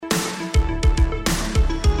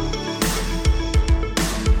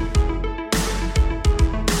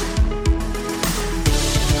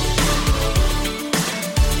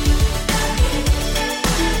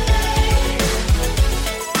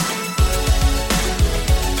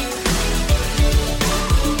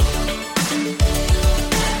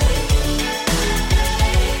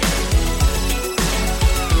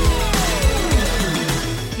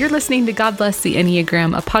listening to God Bless the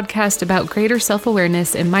Enneagram, a podcast about greater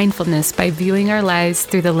self-awareness and mindfulness by viewing our lives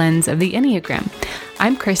through the lens of the Enneagram.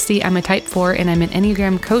 I'm Christy, I'm a Type 4, and I'm an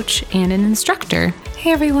Enneagram coach and an instructor.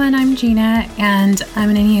 Hey everyone, I'm Gina, and I'm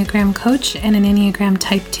an Enneagram coach and an Enneagram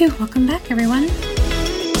Type 2. Welcome back, everyone.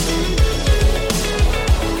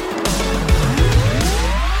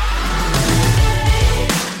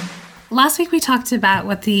 Last week we talked about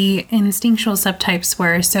what the instinctual subtypes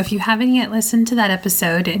were, so if you haven't yet listened to that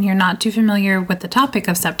episode and you're not too familiar with the topic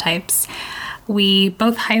of subtypes, we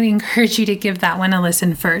both highly encourage you to give that one a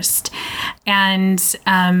listen first. And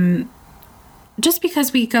just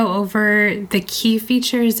because we go over the key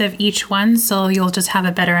features of each one, so you'll just have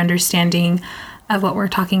a better understanding of what we're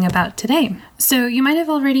talking about today. So you might have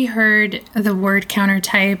already heard the word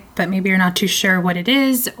countertype, but maybe you're not too sure what it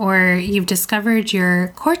is, or you've discovered your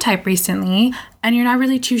core type recently, and you're not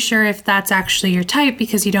really too sure if that's actually your type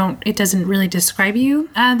because it doesn't really describe you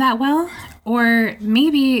that well. Or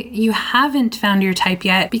maybe you haven't found your type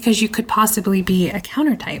yet because you could possibly be a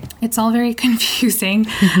countertype. It's all very confusing.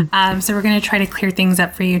 So we're going to try to clear things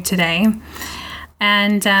up for you today.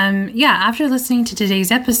 And after listening to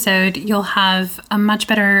today's episode, you'll have a much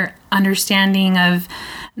better understanding of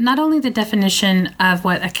not only the definition of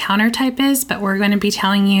what a countertype is, but we're going to be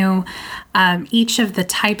telling you each of the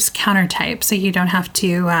types countertype, so you don't have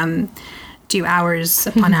to do hours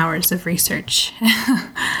upon hours of research.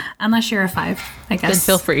 Unless you're a 5, I guess. Then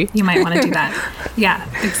feel free. You might want to do that. Yeah,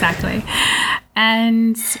 exactly.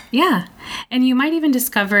 And you might even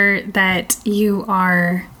discover that you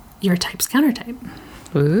are your type's countertype.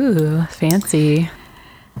 Ooh, fancy.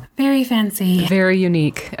 Very fancy. Very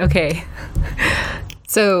unique. Okay.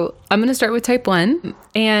 So I'm going to start with type 1.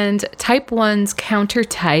 And type 1's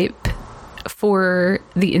countertype for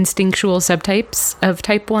the instinctual subtypes of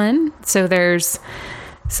type 1. So there's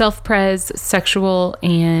self-pres, sexual,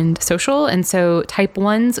 and social. And so type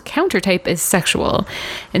 1's countertype is sexual.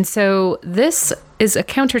 And so this is a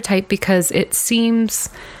countertype because it seems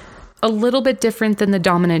a little bit different than the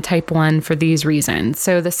dominant type 1 for these reasons.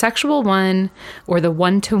 So the sexual one, or the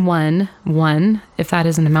 1-to-1 one, if that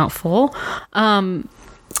isn't a mouthful,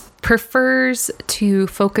 prefers to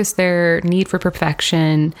focus their need for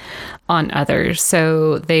perfection on others.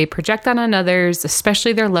 So they project that on others,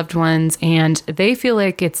 especially their loved ones, and they feel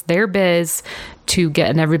like it's their biz to get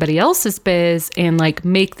in everybody else's biz and like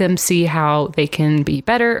make them see how they can be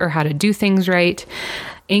better or how to do things right.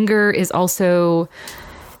 Anger is also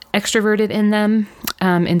extroverted in them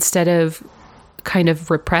instead of kind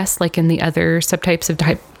of repressed like in the other subtypes of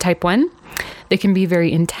type 1. They can be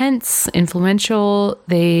very intense, influential.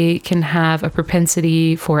 They can have a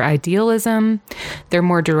propensity for idealism. They're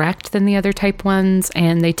more direct than the other type 1s,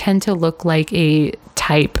 and they tend to look like a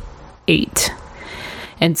type 8.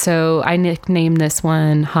 And so I nicknamed this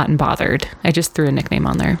one Hot and Bothered. I just threw a nickname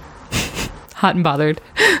on there. Hot and Bothered.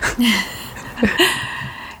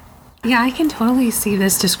 Yeah, I can totally see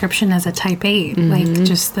this description as a type 8, like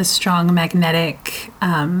just the strong magnetic,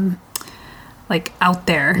 like out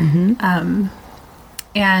there.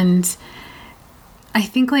 And I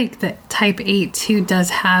think like the type 8 too does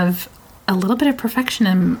have a little bit of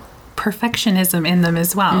perfectionism in them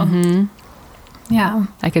as well. Yeah.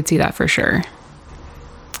 I could see that for sure.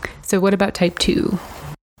 So what about type 2?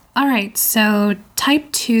 All right. So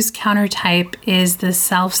type 2's countertype is the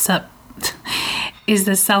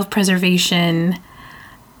self-preservation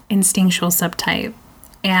instinctual subtype.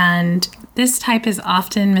 And this type is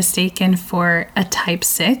often mistaken for a type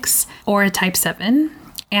 6 or a type 7.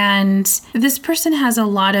 And this person has a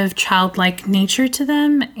lot of childlike nature to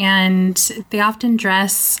them, and they often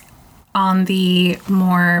dress on the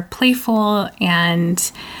more playful and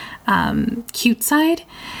cute side.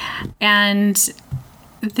 And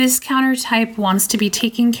this countertype wants to be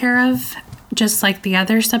taken care of, just like the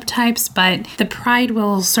other subtypes, but the pride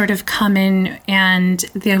will sort of come in and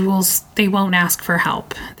they won't ask for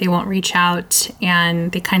help. They won't reach out,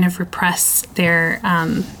 and they kind of repress their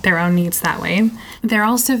own needs that way. They're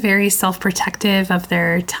also very self-protective of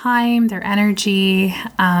their time, their energy.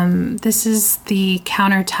 This is the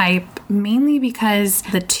countertype mainly because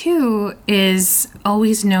the 2 is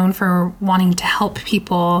always known for wanting to help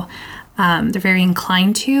people. They're very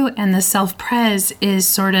inclined to, and the self-pres is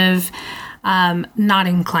sort of not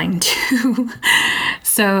inclined to.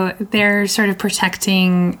 So they're sort of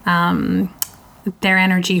protecting their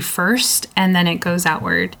energy first, and then it goes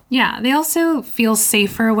outward. Yeah, they also feel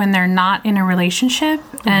safer when they're not in a relationship.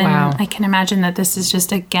 And wow. I can imagine that this is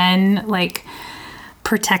just, again, like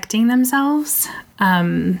protecting themselves,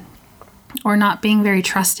 or not being very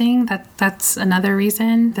trusting. That's another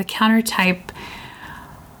reason. The countertype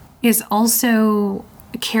is also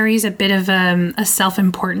carries a bit of a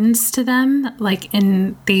self-importance to them,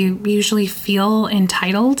 and they usually feel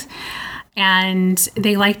entitled, and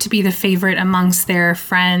they like to be the favorite amongst their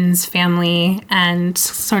friends, family, and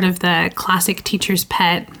sort of the classic teacher's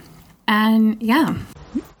pet. And yeah.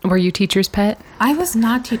 Were you teacher's pet? I was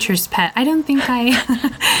not teacher's pet. I don't think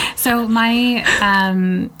so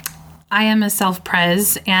I am a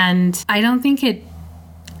self-pres, and I don't think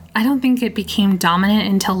it became dominant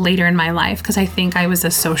until later in my life, because I think I was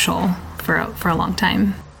a social for a long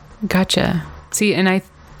time. Gotcha. See, and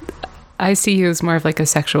I see you as more of like a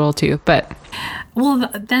sexual too, but... Well,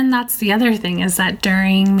 then that's the other thing, is that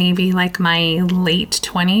during maybe like my late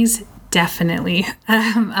 20s, definitely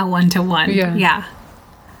a one-to-one. Yeah.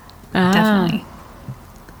 Definitely.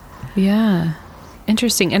 Yeah.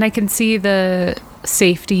 Interesting. And I can see the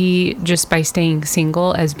safety just by staying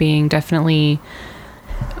single as being definitely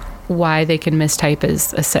why they can mistype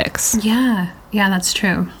as a 6. Yeah. Yeah, that's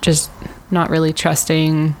true. Just not really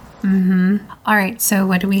trusting. Mm-hmm. All right. So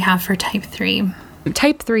what do we have for type 3?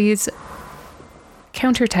 Type 3's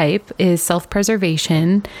countertype is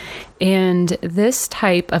self-preservation. And this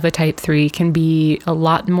type of a type 3 can be a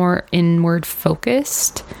lot more inward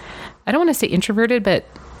focused. I don't want to say introverted, but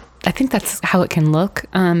I think that's how it can look.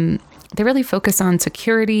 They really focus on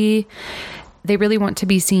security. They really want to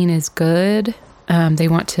be seen as good. They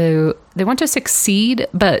want to succeed,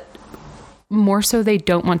 but more so they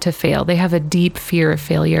don't want to fail. They have a deep fear of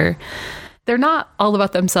failure. They're not all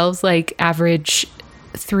about themselves like average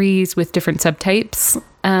 3s with different subtypes.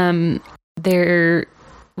 They're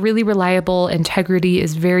really reliable. Integrity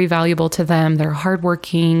is very valuable to them. They're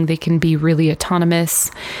hardworking. They can be really autonomous,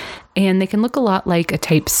 and they can look a lot like a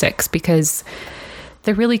type 6 because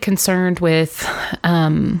they're really concerned with,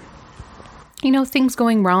 things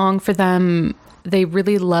going wrong for them. They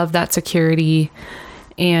really love that security,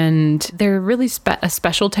 and they're really a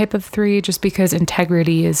special type of 3 just because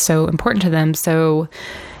integrity is so important to them. So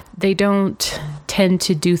they don't tend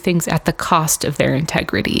to do things at the cost of their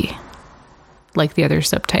integrity like the other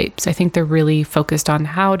subtypes. I think they're really focused on,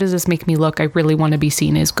 how does this make me look? I really want to be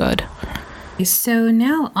seen as good. So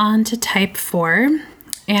now on to type 4.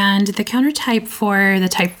 And the countertype for the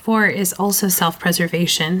type 4 is also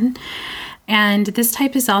self-preservation. And this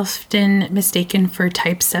type is often mistaken for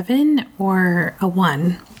type 7 or a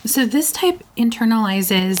 1. So this type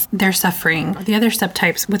internalizes their suffering. The other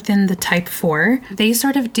subtypes within the type 4, they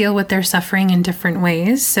sort of deal with their suffering in different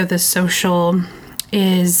ways. So the social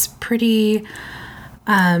is pretty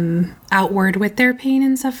outward with their pain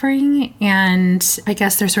and suffering. And I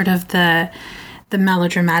guess they're sort of the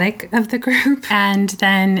melodramatic of the group. And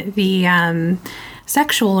then the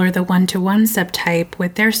sexual or the one-to-one subtype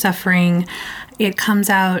with their suffering, it comes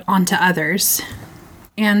out onto others.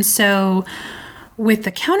 And so with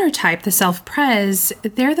the countertype, the self-pres,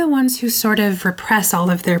 they're the ones who sort of repress all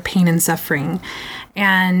of their pain and suffering.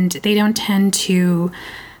 And they don't tend to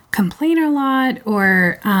complain a lot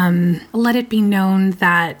or let it be known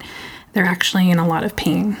that they're actually in a lot of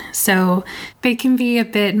pain. So they can be a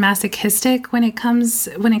bit masochistic when it comes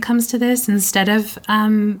to this, instead of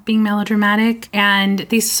being melodramatic. And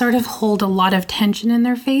they sort of hold a lot of tension in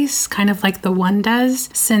their face, kind of like the 1 does,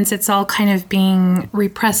 since it's all kind of being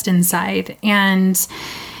repressed inside. And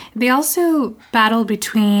they also battle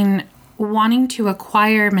between wanting to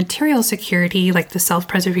acquire material security like the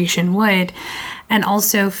self-preservation would, and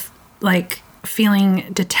also feeling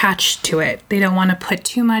detached to it. They don't want to put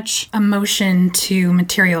too much emotion to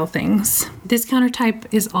material things. This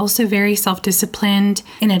countertype is also very self-disciplined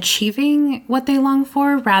in achieving what they long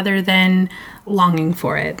for rather than longing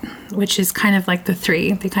for it, which is kind of like the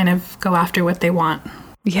 3. They kind of go after what they want.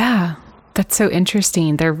 Yeah, that's so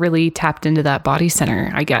interesting. They're really tapped into that body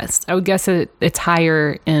center, I guess. I would guess it's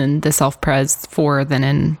higher in the self-pres 4 than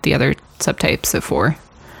in the other subtypes of 4.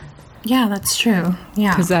 Yeah, that's true. Yeah.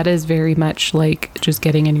 Because that is very much like just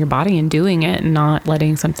getting in your body and doing it and not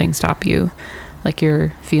letting something stop you, like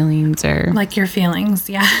your feelings or... Like your feelings,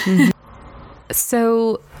 yeah. Mm-hmm.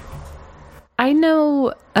 So I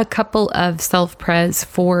know a couple of self-pres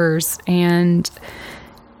 4s, and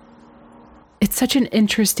it's such an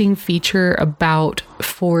interesting feature about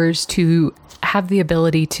 4s to have the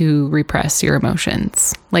ability to repress your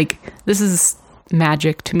emotions. Like, this is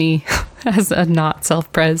magic to me as a not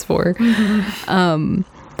self-pres 4. Mm-hmm.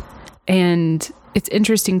 And it's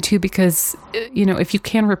interesting too, because, if you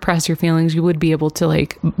can repress your feelings, you would be able to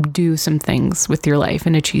do some things with your life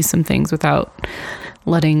and achieve some things without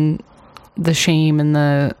letting the shame and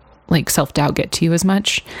the self-doubt get to you as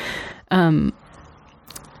much. And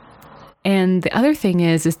the other thing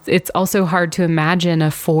is it's also hard to imagine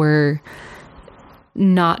a 4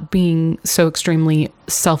 not being so extremely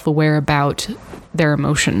self-aware about their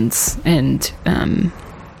emotions and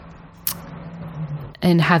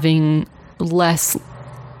having less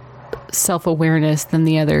self-awareness than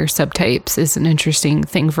the other subtypes is an interesting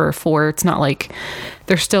thing for a 4. It's not like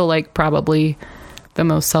they're still like probably the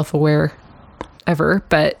most self-aware ever,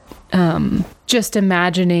 but just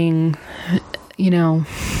imagining,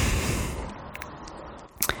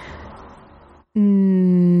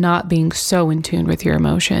 not being so in tune with your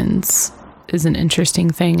emotions is an interesting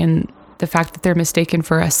thing. And the fact that they're mistaken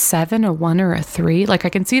for a 7, a 1, or a 3, like I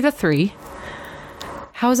can see the 3.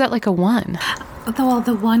 How is that like a 1? Well,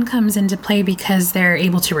 the 1 comes into play because they're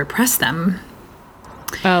able to repress them.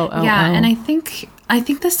 Yeah, and I think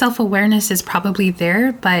the self-awareness is probably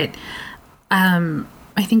there, but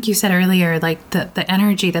I think you said earlier, like the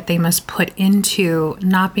energy that they must put into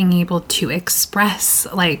not being able to express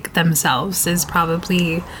like themselves is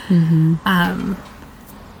probably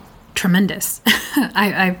tremendous.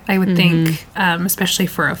 I would think, especially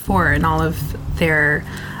for a 4 and all of their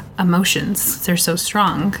emotions, they're so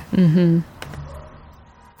strong.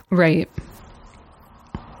 Right.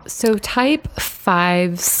 So type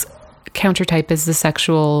 5's countertype is the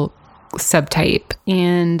sexual subtype,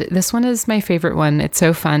 and this one is my favorite one. It's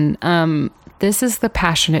so fun. This is the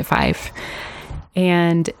passionate 5,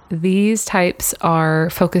 and these types are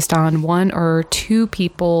focused on 1 or 2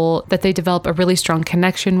 people that they develop a really strong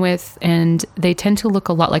connection with, and they tend to look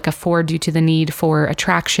a lot like a 4 due to the need for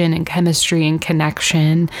attraction and chemistry and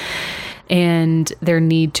connection, and their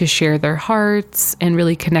need to share their hearts and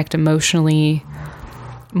really connect emotionally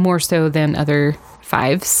more so than other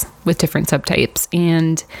 5s with different subtypes.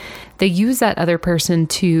 And they use that other person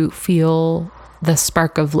to feel the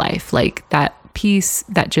spark of life, like that piece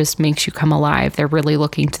that just makes you come alive. They're really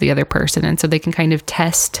looking to the other person. And so they can kind of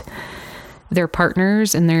test their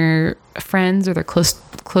partners and their friends or their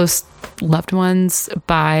close loved ones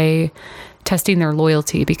by testing their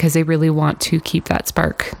loyalty, because they really want to keep that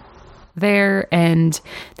spark there, and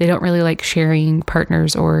they don't really like sharing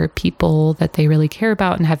partners or people that they really care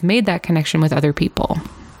about and have made that connection with other people.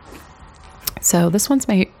 So this one's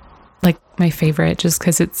my favorite, just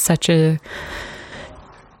because it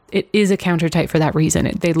is a countertype for that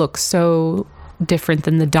reason. They look so different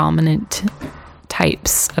than the dominant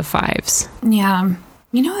types of 5s. Yeah.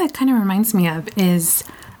 You know what it kind of reminds me of is,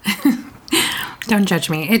 don't judge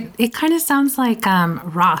me, it kind of sounds like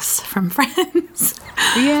Ross from Friends.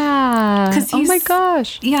 Yeah. Oh my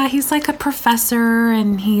gosh. Yeah, he's like a professor,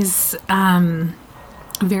 and he's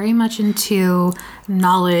very much into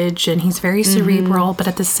knowledge, and he's very cerebral, but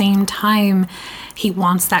at the same time, he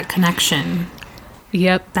wants that connection.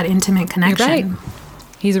 Yep. That intimate connection. You're right.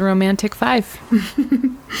 He's a romantic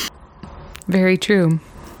 5. Very true.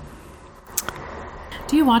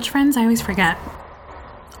 Do you watch Friends? I always forget.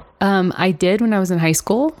 I did when I was in high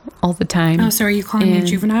school all the time. Oh, so are you calling me a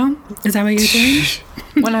juvenile? Is that what you're doing?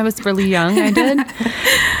 When I was really young, I did.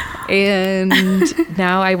 And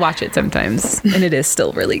now I watch it sometimes, and it is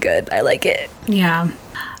still really good. I like it. Yeah.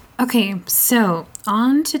 Okay, so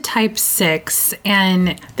on to type 6,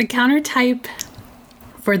 and the countertype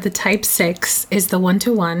for the type 6 is the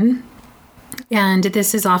 1-to-1, and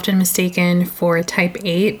this is often mistaken for type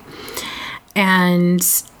 8. And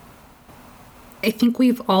I think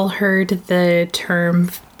we've all heard the term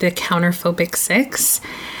the counterphobic 6.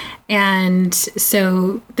 And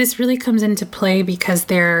so this really comes into play because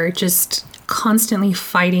they're just constantly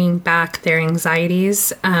fighting back their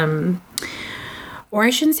anxieties. Or I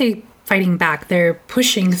shouldn't say fighting back, they're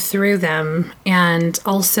pushing through them. And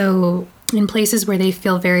also in places where they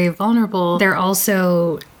feel very vulnerable, they're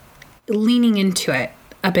also leaning into it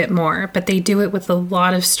a bit more. But they do it with a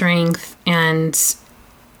lot of strength and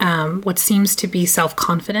what seems to be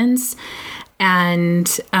self-confidence. And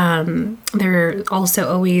they're also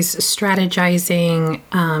always strategizing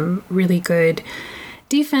really good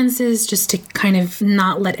defenses just to kind of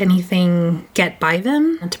not let anything get by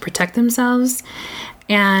them and to protect themselves.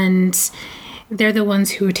 And they're the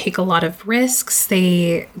ones who take a lot of risks.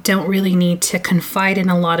 They don't really need to confide in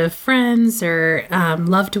a lot of friends or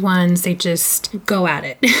loved ones. They just go at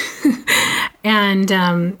it. And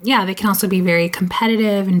they can also be very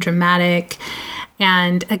competitive and dramatic.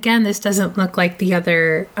 And again, this doesn't look like the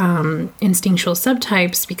other instinctual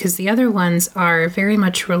subtypes, because the other ones are very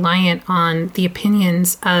much reliant on the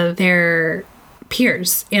opinions of their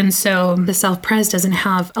peers. And so the self-pres doesn't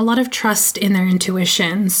have a lot of trust in their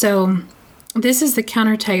intuition. So this is the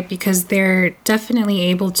countertype because they're definitely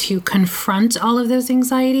able to confront all of those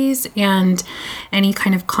anxieties and any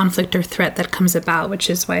kind of conflict or threat that comes about,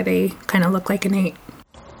 which is why they kind of look like an 8.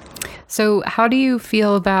 So how do you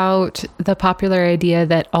feel about the popular idea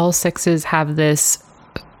that all sixes have this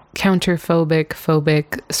phobic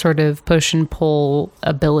sort of push and pull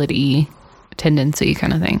ability tendency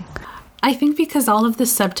kind of thing? I think because all of the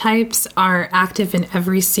subtypes are active in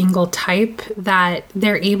every single type, that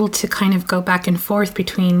they're able to kind of go back and forth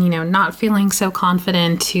between, not feeling so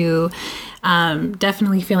confident to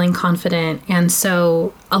definitely feeling confident. And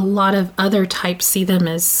so a lot of other types see them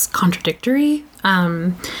as contradictory,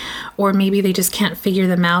 or maybe they just can't figure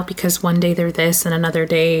them out because one day they're this and another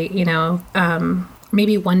day,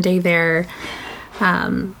 maybe one day they're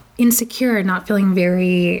insecure, not feeling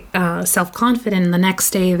very self-confident, and the next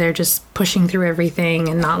day they're just pushing through everything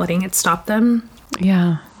and not letting it stop them.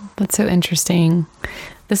 Yeah, that's so interesting.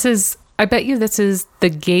 I bet you this is the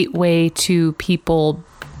gateway to people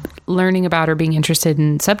learning about or being interested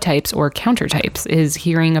in subtypes or countertypes, is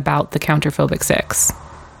hearing about the counterphobic 6.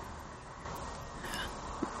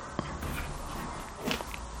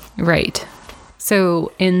 Right.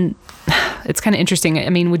 So it's kind of interesting. I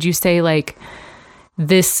mean, would you say like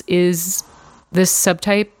this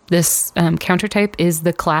subtype, this countertype is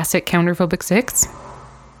the classic counterphobic 6?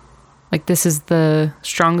 Like this is the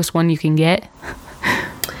strongest one you can get?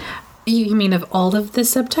 You mean of all of the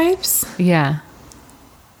subtypes? Yeah.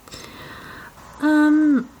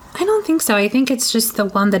 I don't think so. I think it's just the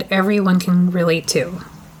one that everyone can relate to.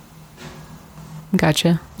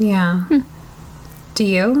 Gotcha. Yeah. Do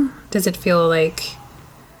you? Does it feel like...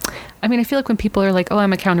 I mean, I feel like when people are like, oh,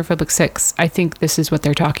 I'm a counterphobic 6, I think this is what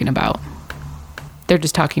they're talking about. They're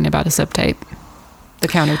just talking about a subtype, the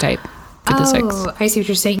countertype for the 6. Oh, I see what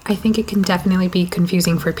you're saying. I think it can definitely be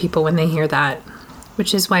confusing for people when they hear that,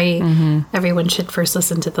 which is why everyone should first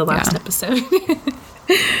listen to the last episode.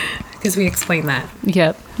 Because we explained that.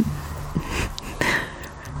 Yep.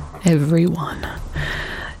 Everyone.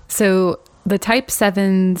 So the type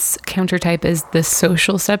 7's countertype is the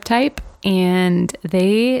social subtype, and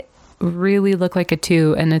they really look like a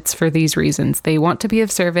 2, and it's for these reasons. They want to be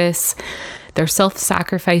of service. They're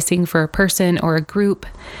self-sacrificing for a person or a group.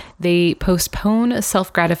 They postpone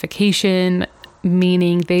self-gratification,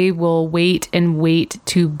 meaning they will wait and wait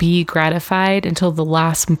to be gratified until the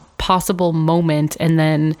last possible moment, and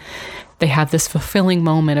then they have this fulfilling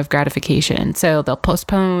moment of gratification. So they'll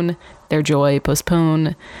postpone their joy,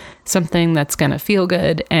 postpone something that's going to feel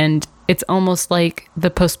good, and it's almost like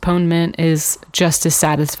the postponement is just as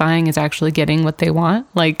satisfying as actually getting what they want.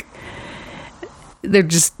 Like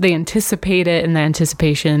they anticipate it, and the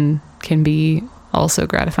anticipation can be also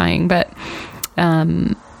gratifying, but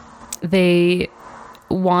they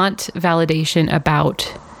want validation about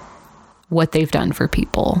what they've done for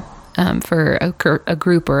people, for a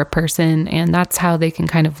group or a person, and that's how they can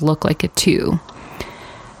kind of look like a 2.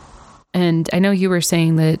 And I know you were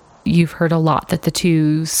saying that you've heard a lot that the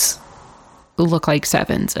 2s look like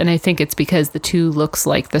 7s, and I think it's because the 2 looks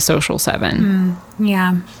like the social 7.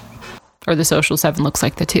 Yeah. Or the social 7 looks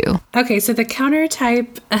like the 2. Okay, so the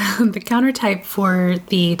countertype for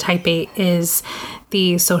the type 8 is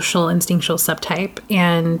the social instinctual subtype,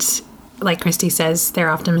 and like Christy says,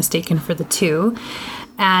 they're often mistaken for the 2.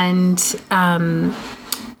 And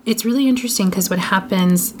it's really interesting because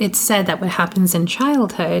it's said that what happens in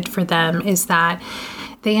childhood for them is that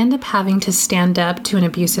they end up having to stand up to an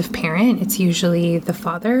abusive parent. It's usually the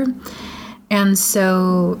father. And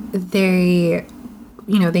so they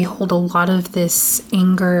hold a lot of this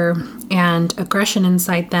anger and aggression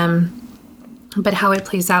inside them. But how it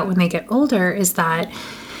plays out when they get older is that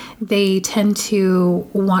they tend to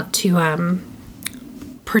want to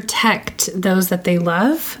protect those that they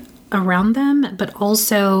love around them, but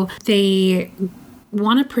also they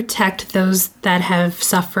want to protect those that have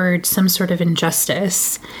suffered some sort of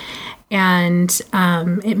injustice. And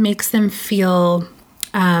it makes them feel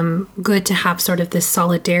good to have sort of this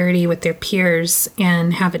solidarity with their peers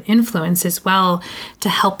and have an influence as well to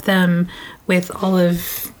help them with all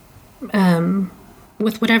of,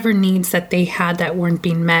 with whatever needs that they had that weren't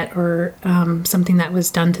being met, or something that was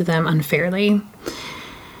done to them unfairly.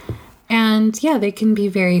 And yeah, they can be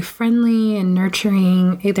very friendly and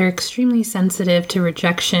nurturing. They're extremely sensitive to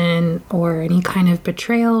rejection or any kind of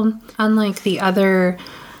betrayal, unlike the other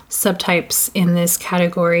subtypes in this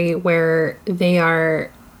category where they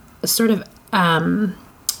are sort of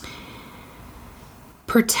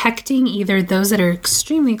protecting either those that are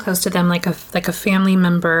extremely close to them, like a family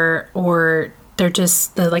member, or they're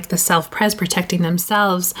just the self-pres protecting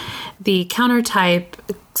themselves. The countertype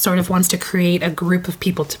sort of wants to create a group of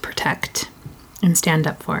people to protect and stand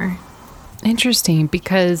up for. Interesting,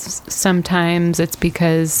 because sometimes it's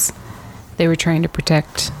because they were trying to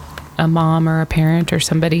protect a mom or a parent or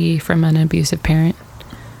somebody from an abusive parent.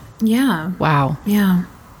 Yeah. Wow. Yeah.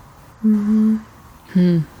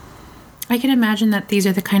 I can imagine that these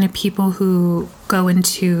are the kind of people who go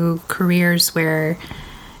into careers where,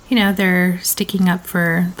 they're sticking up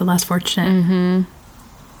for the less fortunate.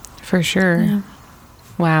 For sure. Yeah.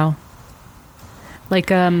 Wow.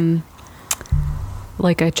 Like a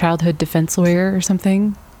childhood defense lawyer or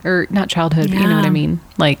something, or not childhood, but you know what I mean?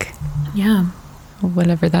 Like, Yeah.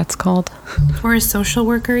 whatever that's called. Or a social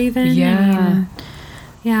worker even. Yeah.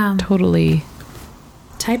 Yeah. Totally.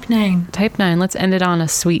 Type 9. Type 9. Let's end it on a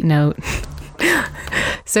sweet note.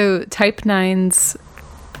 So type 9's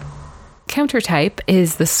countertype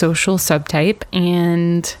is the social subtype.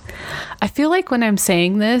 And I feel like when I'm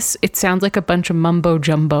saying this, it sounds like a bunch of mumbo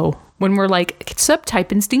jumbo. When we're like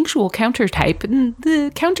subtype, instinctual, countertype, and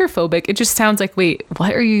the counterphobic, it just sounds like, wait,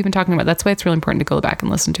 what are you even talking about? That's why it's really important to go back and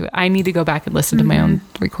listen to it. I need to go back and listen to my own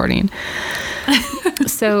recording.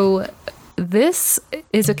 So this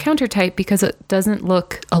is a countertype because it doesn't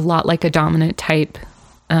look a lot like a dominant type,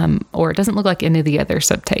 or it doesn't look like any of the other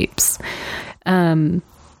subtypes. And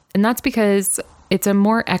that's because it's a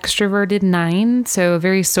more extroverted 9, so a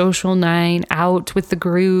very social 9, out with the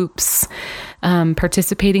groups,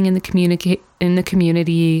 participating in the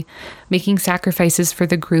community, making sacrifices for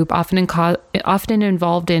the group, often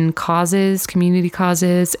involved in causes, community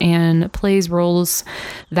causes, and plays roles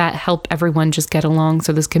that help everyone just get along.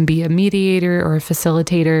 So this can be a mediator or a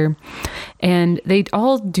facilitator, and they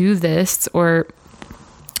all do this,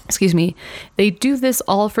 they do this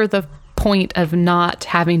all for the point of not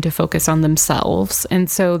having to focus on themselves. And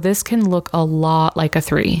so this can look a lot like a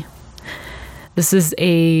 3. This is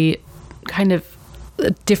a kind of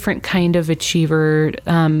a different kind of achiever,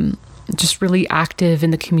 just really active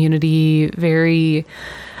in the community, very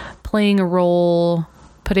playing a role,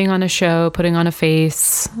 putting on a show, putting on a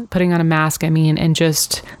face, putting on a mask, and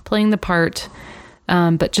just playing the part,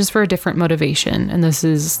 but just for a different motivation. And this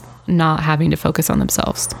is not having to focus on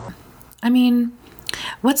themselves.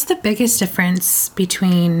 What's the biggest difference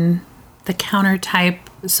between the countertype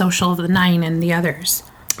social of the 9 and the others?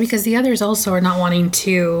 Because the others also are not wanting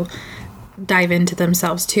to dive into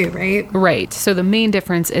themselves too, right? Right. So the main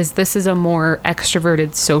difference is this is a more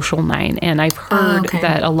extroverted social 9. And I've heard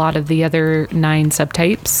that a lot of the other 9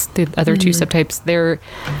 subtypes, the other 2 subtypes, they're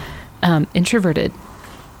introverted.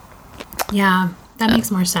 Yeah, that makes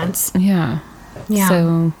more sense. Yeah.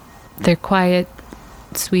 So they're quiet,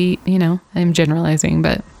 sweet, I'm generalizing,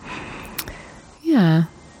 but yeah.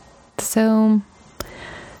 So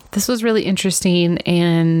this was really interesting,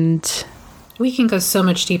 and we can go so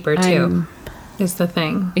much deeper too, is the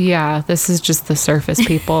thing. Yeah, this is just the surface,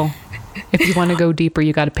 people. If you want to go deeper,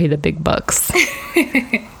 you got to pay the big bucks.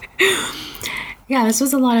 Yeah, this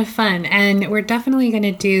was a lot of fun, and we're definitely going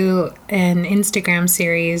to do an Instagram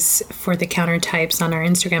series for the countertypes on our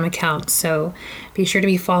Instagram account, so be sure to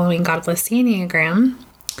be following God Bless the Enneagram.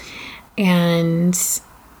 And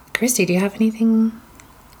Christy, do you have anything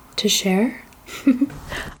to share?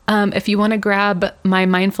 If you want to grab my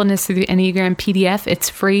Mindfulness Through the Enneagram PDF, it's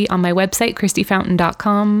free on my website,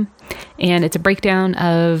 christyfountain.com, and it's a breakdown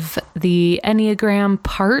of the Enneagram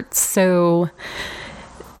parts, so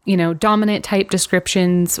dominant type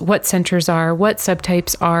descriptions, what centers are, what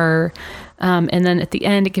subtypes are. And then at the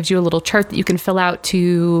end, it gives you a little chart that you can fill out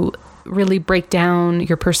to really break down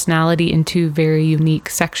your personality into very unique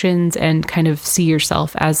sections and kind of see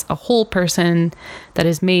yourself as a whole person that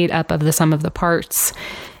is made up of the sum of the parts,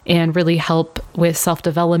 and really help with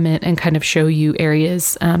self-development and kind of show you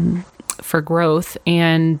areas for growth.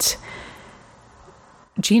 And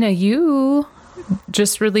Gina, you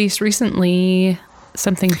just released recently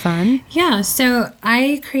something fun. Yeah, so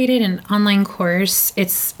I created an online course.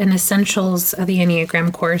 It's an Essentials of the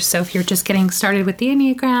Enneagram course. So if you're just getting started with the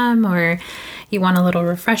Enneagram, or you want a little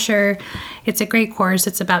refresher, it's a great course.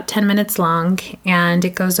 It's about 10 minutes long, and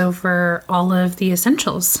it goes over all of the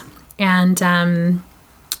essentials. And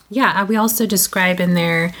we also describe in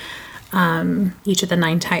there each of the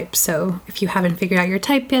 9 types. So if you haven't figured out your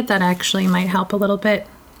type yet, that actually might help a little bit.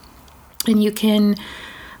 And you can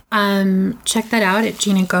check that out at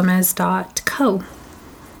ginagomez.co.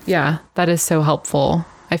 Yeah, that is so helpful.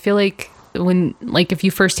 I feel like if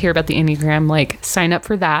you first hear about the Enneagram, sign up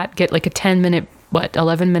for that, get a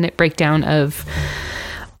 11-minute breakdown of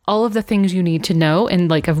all of the things you need to know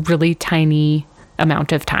in a really tiny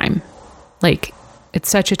amount of time. It's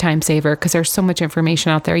such a time saver because there's so much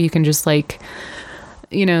information out there. You can just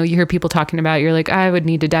you hear people talking about, you're like, I would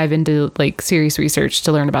need to dive into serious research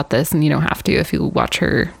to learn about this. And you don't have to if you watch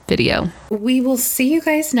her video. We will see you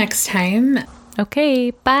guys next time.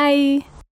 Okay, bye.